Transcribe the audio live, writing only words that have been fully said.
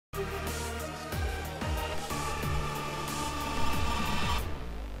And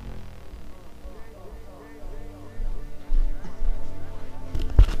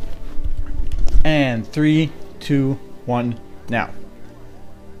 3, 2, 1, now.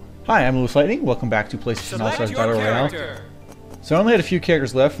 Hi, I'm LewisLightning. Welcome back to PlayStation All-Stars Battle Royale. So I only had a few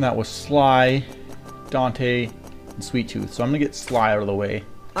characters left, and that was Sly, Dante, and Sweet Tooth. So I'm gonna get Sly out of the way.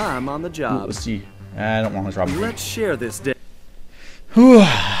 I'm on the job. Ooh, let's see. I don't want to drop it. Let's share this day.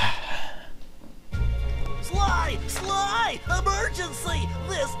 Sly! Sly! Emergency!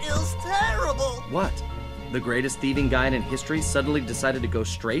 This is terrible! What? The greatest thieving guy in history suddenly decided to go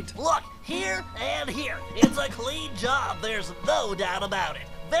straight? Look, here and here. It's a clean job, there's no doubt about it.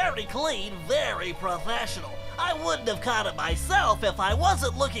 Very clean, very professional. I wouldn't have caught it myself if I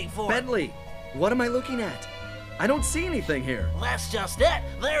wasn't looking for it. Bentley, what am I looking at? I don't see anything here. That's just it.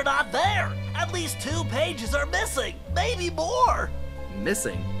 They're not there. At least 2 pages are missing. Maybe more.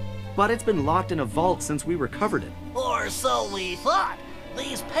 Missing? But it's been locked in a vault since we recovered it. Or so we thought.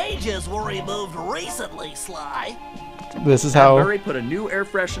 These pages were removed recently, Sly. This is how Murray put a new air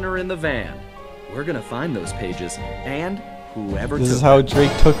freshener in the van. We're gonna find those pages and whoever this took is how them.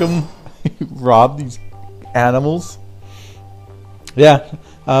 Drake took him. Robbed these animals. Yeah,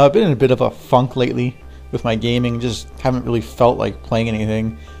 I've been in a bit of a funk lately with my gaming. Just haven't really felt like playing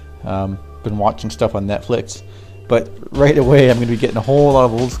anything. Been watching stuff on Netflix. But right away, I'm going to be getting a whole lot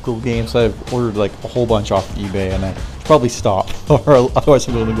of old school games. So I've ordered like a whole bunch off eBay, and I should probably stop, or otherwise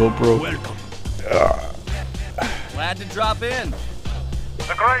I'm going to go broke. Welcome. Glad to drop in.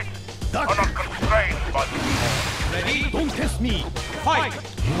 The great are not constrained by the Ready? Don't test me. Fight!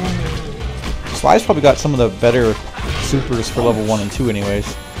 Sly's probably got some of the better supers for level 1 and 2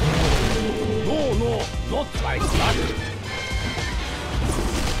 anyways. No, no, not like that.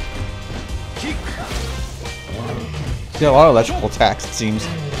 Kick. He's got a lot of electrical attacks, it seems.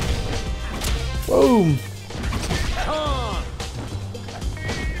 Boom!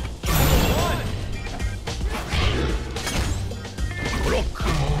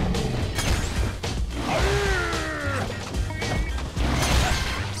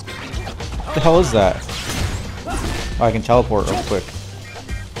 What the hell is that? Oh, I can teleport real quick.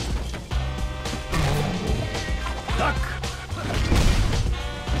 Duck.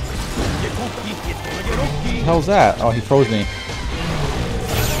 What the hell's that? Oh, he froze me.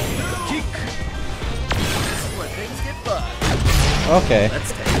 Kick. Where things get fun. Okay.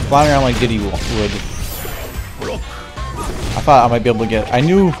 Let's take Flying around like Diddy would. Block. I thought I might be able to get. I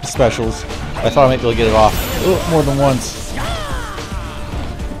knew the specials. I thought I might be able to get it off. Oh, more than once.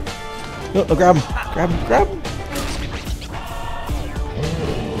 No, no, grab him! Grab him! Grab him!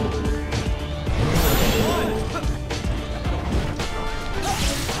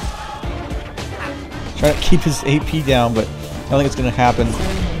 Trying to keep his AP down, but I don't think it's going to happen.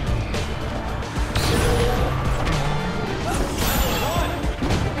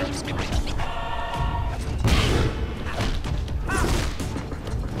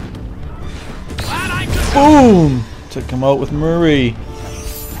 Boom! Took him out with Murray.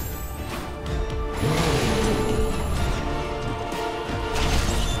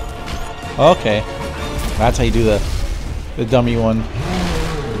 Okay, that's how you do the dummy one.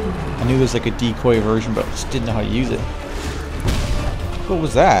 I knew there's like a decoy version, but I just didn't know how to use it. What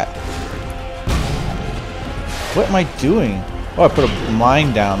was that? What am I doing? Oh, I put a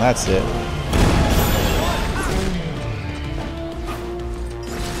mine down, that's it.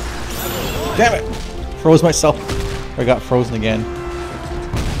 Damn it! Froze myself. I got frozen again.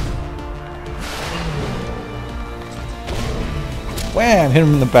 Wham! Hit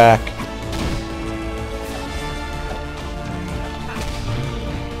him in the back.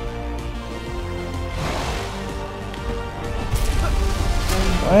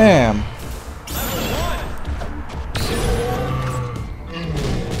 Bam!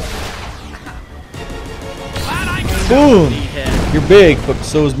 Boom! You're big, but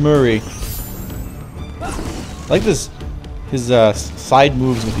so is Murray. I like this. His side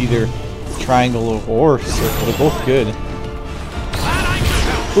moves with either triangle or circle. They're both good.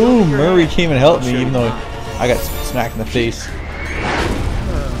 Boom! Murray came and helped me, even though I got smacked in the face.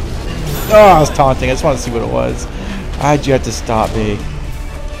 Oh, I was taunting. I just wanted to see what it was. Why'd you have to stop me?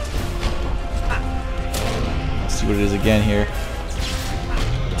 See what it is again here.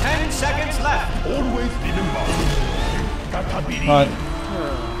 10 seconds left. Always remember. Come on.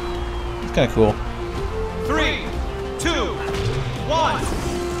 It's kind of cool. 3, 2, 1.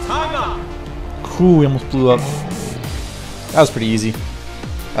 Time up. Cool, we almost blew up. That was pretty easy.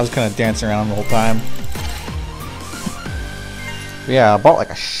 I was kind of dancing around the whole time. But yeah, I bought like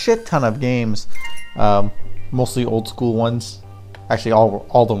a shit ton of games. Mostly old school ones. Actually,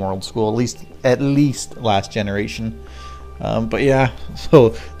 all the World School, at least last generation. But yeah, so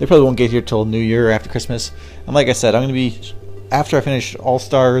they probably won't get here till New Year or after Christmas. And like I said, I'm gonna be, after I finish All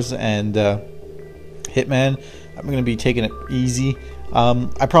Stars and Hitman, I'm gonna be taking it easy.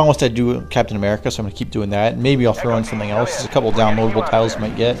 I promised I'd do Captain America, so I'm gonna keep doing that. Maybe I'll throw in something else. There's a couple downloadable titles I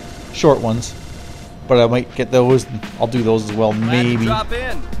might get, short ones, but I might get those. I'll do those as well, maybe.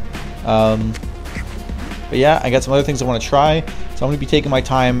 But yeah, I got some other things I want to try, so I'm going to be taking my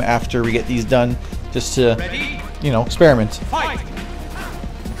time after we get these done, just to, you know, experiment.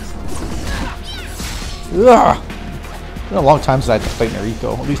 Ugh. It's been a long time since I had to fight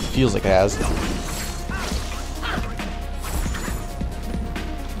Nariko. At least it feels like it has.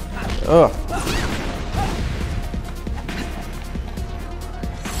 Ugh.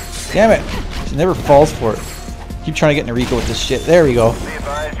 Damn it! She never falls for it. Keep trying to get Nariko with this shit. There we go. Be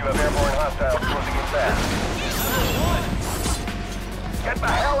advised, you have airborne hostiles closing in fast. Get the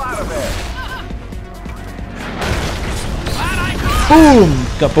hell out of there! Boom!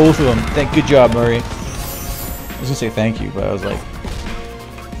 Got both of them. Good job, Murray. I was gonna say thank you, but I was like,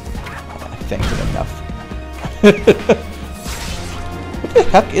 I thanked him enough. What the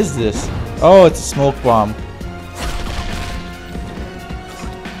heck is this? Oh, it's a smoke bomb.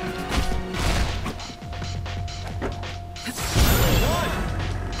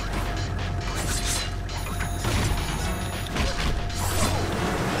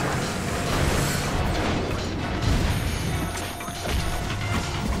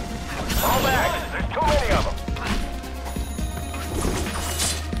 Fall back! There's too many of them!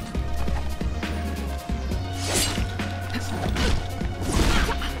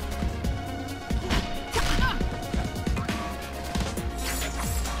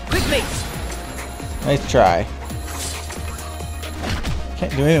 Nice try.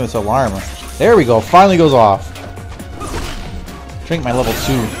 Can't do anything with this alarm. There we go. Finally goes off. Drink my level 2.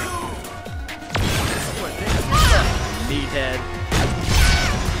 Meathead.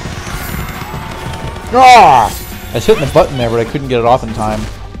 Ah! I was hitting the button there, but I couldn't get it off in time.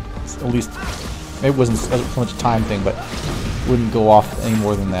 At least, it wasn't so much a time thing, but it wouldn't go off any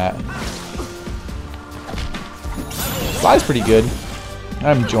more than that. Sly's pretty good.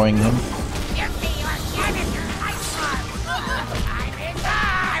 I'm enjoying him.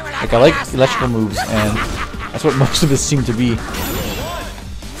 Like, I like electrical moves, and that's what most of this seem to be.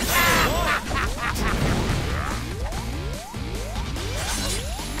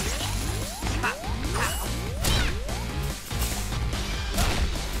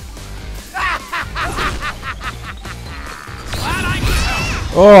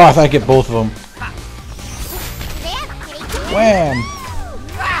 Oh, I thought I'd get both of them. Wham!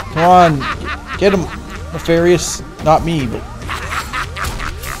 Come on, get him, Nefarious. Not me, but...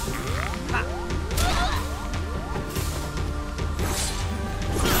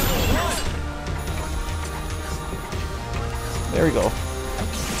 There we go.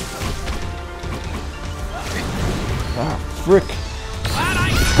 Ah, frick.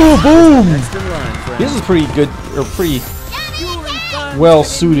 Boom, boom! This is pretty good, or pretty well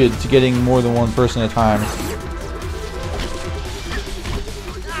suited to getting more than one person at a time.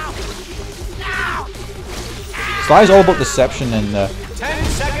 Sly's all about deception and 10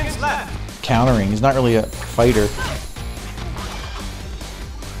 seconds left. countering. He's not really a fighter.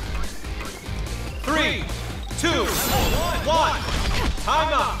 3, 2, 1.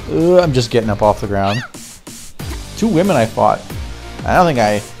 Time up. I'm just getting up off the ground. 2 women I fought. I don't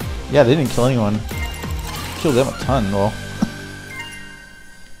think yeah, they didn't kill anyone. Killed them a ton, though.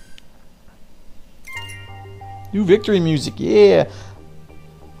 New victory music, yeah!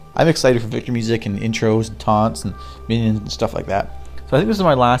 I'm excited for victory music and intros and taunts and minions and stuff like that. So I think this is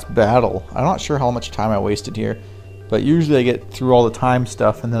my last battle. I'm not sure how much time I wasted here, but usually I get through all the time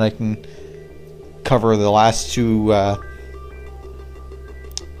stuff and then I can cover the last 2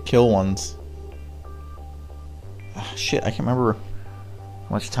 kill ones. Ah, shit, I can't remember how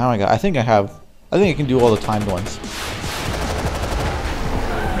much time I got. I think I can do all the timed ones.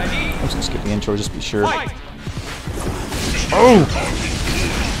 I'm just gonna skip the intro just to be sure. Oh!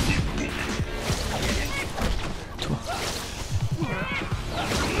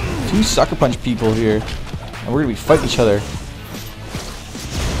 Two sucker punch people here, and we're gonna be fighting each other.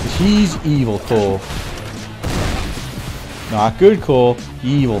 He's evil, Cole. Not good, Cole.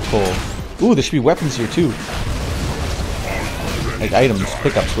 Evil, Cole. Ooh, there should be weapons here too, like items,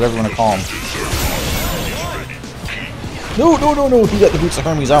 pickups, whatever you want to call them. No, no, no, no! He got the boots of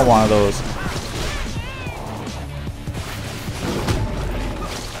Hermes. I want one of those.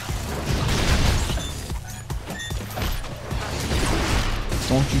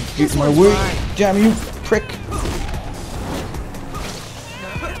 Don't you get in my way, damn you prick!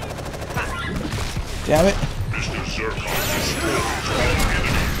 Damn it.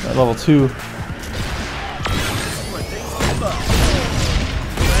 At level 2.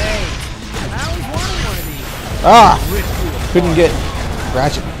 Ah! Couldn't get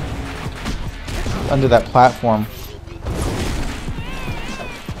Ratchet under that platform.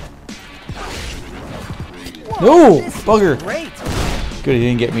 No! Bugger! Good, he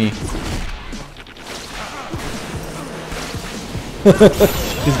didn't get me.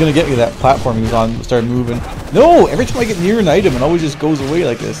 He's gonna get me that platform he was on, started moving. No! Every time I get near an item, it always just goes away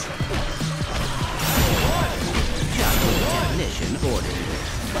like this.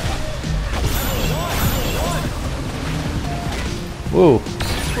 Whoa.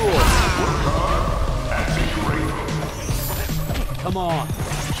 Come on.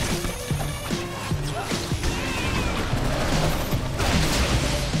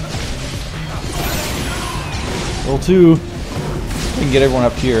 Level 2. We can get everyone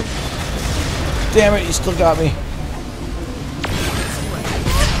up here. Damn it, you still got me.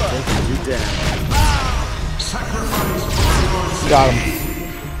 Got him.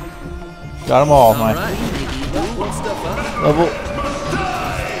 Got them all. My level.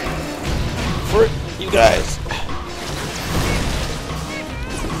 For you guys.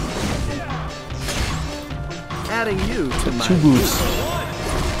 Adding you to my 2 boots.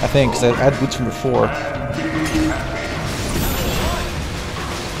 I think, because I had boots from before.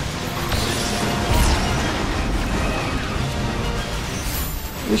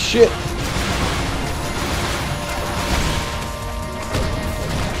 This shit.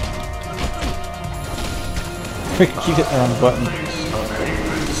 Keep hitting the wrong button.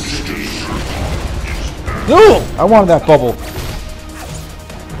 No! I wanted that bubble.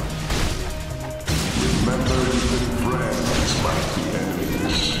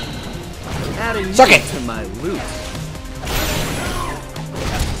 adding Suck you it! to my loot.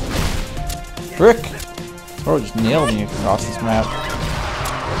 Frick! Oh, just nailed me across this map.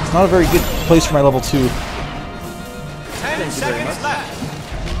 It's not a very good place for my level 2. 10 seconds left.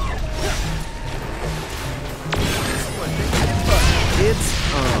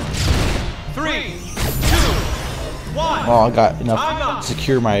 It's on. 3, 2, 1. Oh, I got enough to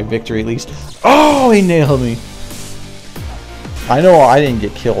secure my victory at least. Oh, he nailed me. I know I didn't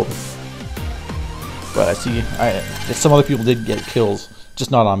get killed, but I see some other people did get kills,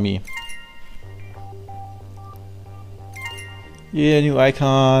 just not on me. Yeah, new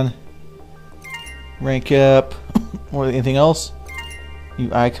icon. Rank up. Or anything else? New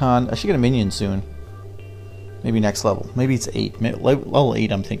icon. I should get a minion soon. Maybe next level. Maybe it's 8. Level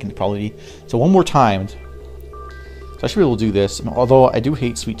 8 I'm thinking probably. So one more time. So I should be able to do this. Although I do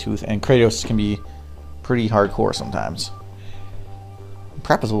hate Sweet Tooth, and Kratos can be pretty hardcore sometimes.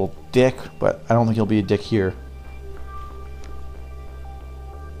 Prep is a little dick, but I don't think he'll be a dick here.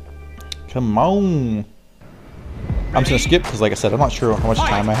 Come on. I'm just going to skip because, like I said, I'm not sure how much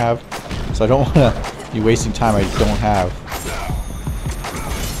time I have. So I don't want to be wasting time I don't have.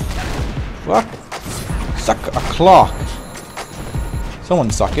 Fuck. Suck a clock. Someone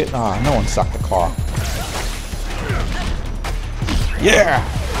suck it. Ah, no one sucked the clock. Yeah!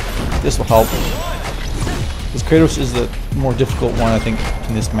 This will help. Because Kratos is the more difficult one, I think,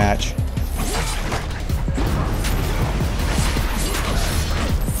 in this match.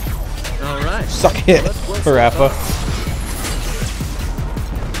 Alright. Suck it, Parappa.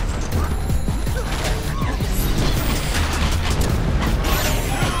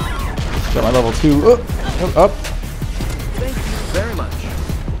 Got my level 2. Up. Thank you very much.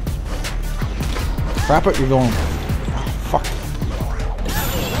 Parappa, you're going. Fuck.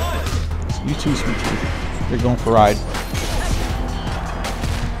 You too, Sweet Tooth. You're going for a ride.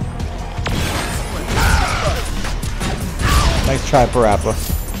 Nice try, Parappa.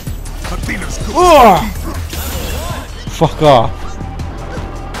 Ugh! Fuck off.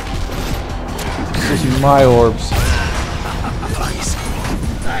 Those are my orbs.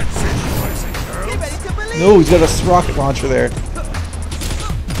 No, he's got a rocket launcher there.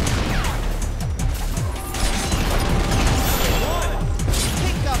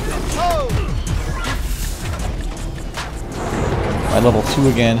 My level 2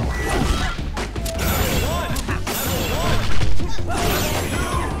 again.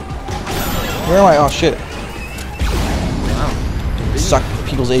 Where am I? Oh shit. Wow. Suck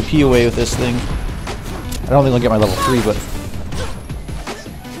people's AP away with this thing. I don't think I'll get my level 3, but...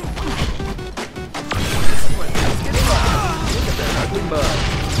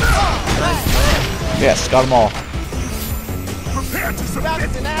 Yes, got them all.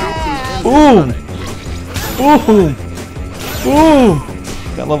 Boom! Boom! Boom!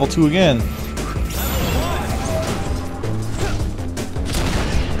 Got level 2 again.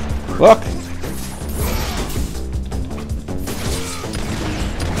 Look!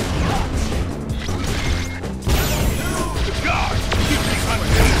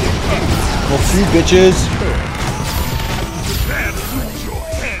 you bitches.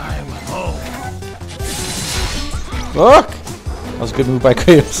 Look! That was a good move by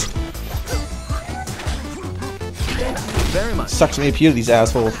Kratos. Very much. Sucks some AP to these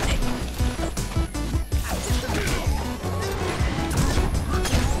assholes.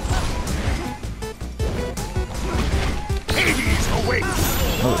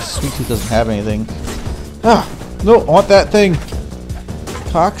 Oh, Sweet Tooth doesn't have anything. Ah! No, I want that thing!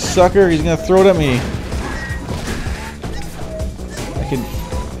 Cocksucker, he's gonna throw it at me. I can...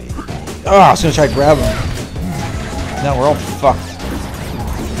 Oh, I was gonna try to grab him. Now we're all fucked.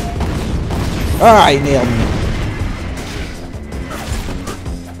 Ah, he nailed me.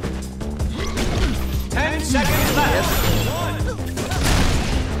 10 seconds left.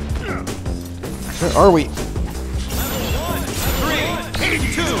 Where are we? 3,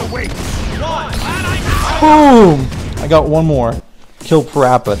 2, 1. Boom! I got one more. Killed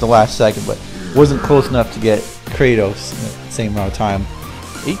Parappa at the last second, but wasn't close enough to get Kratos in the same amount of time.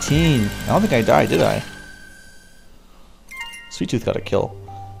 18. I don't think I died, did I? Sweet Tooth got a kill.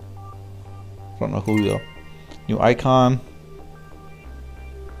 I don't know who though. New icon.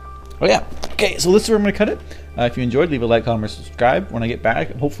 Oh yeah. Okay, so this is where I'm gonna cut it. If you enjoyed, leave a like, comment, or subscribe. When I get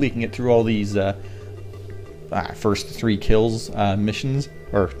back, hopefully you can get through all these first 3 kills missions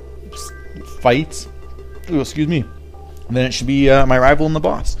or fights. Ooh, excuse me. And then it should be my rival and the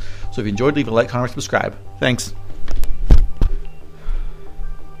boss. So if you enjoyed, leave a like, comment, or subscribe. Thanks.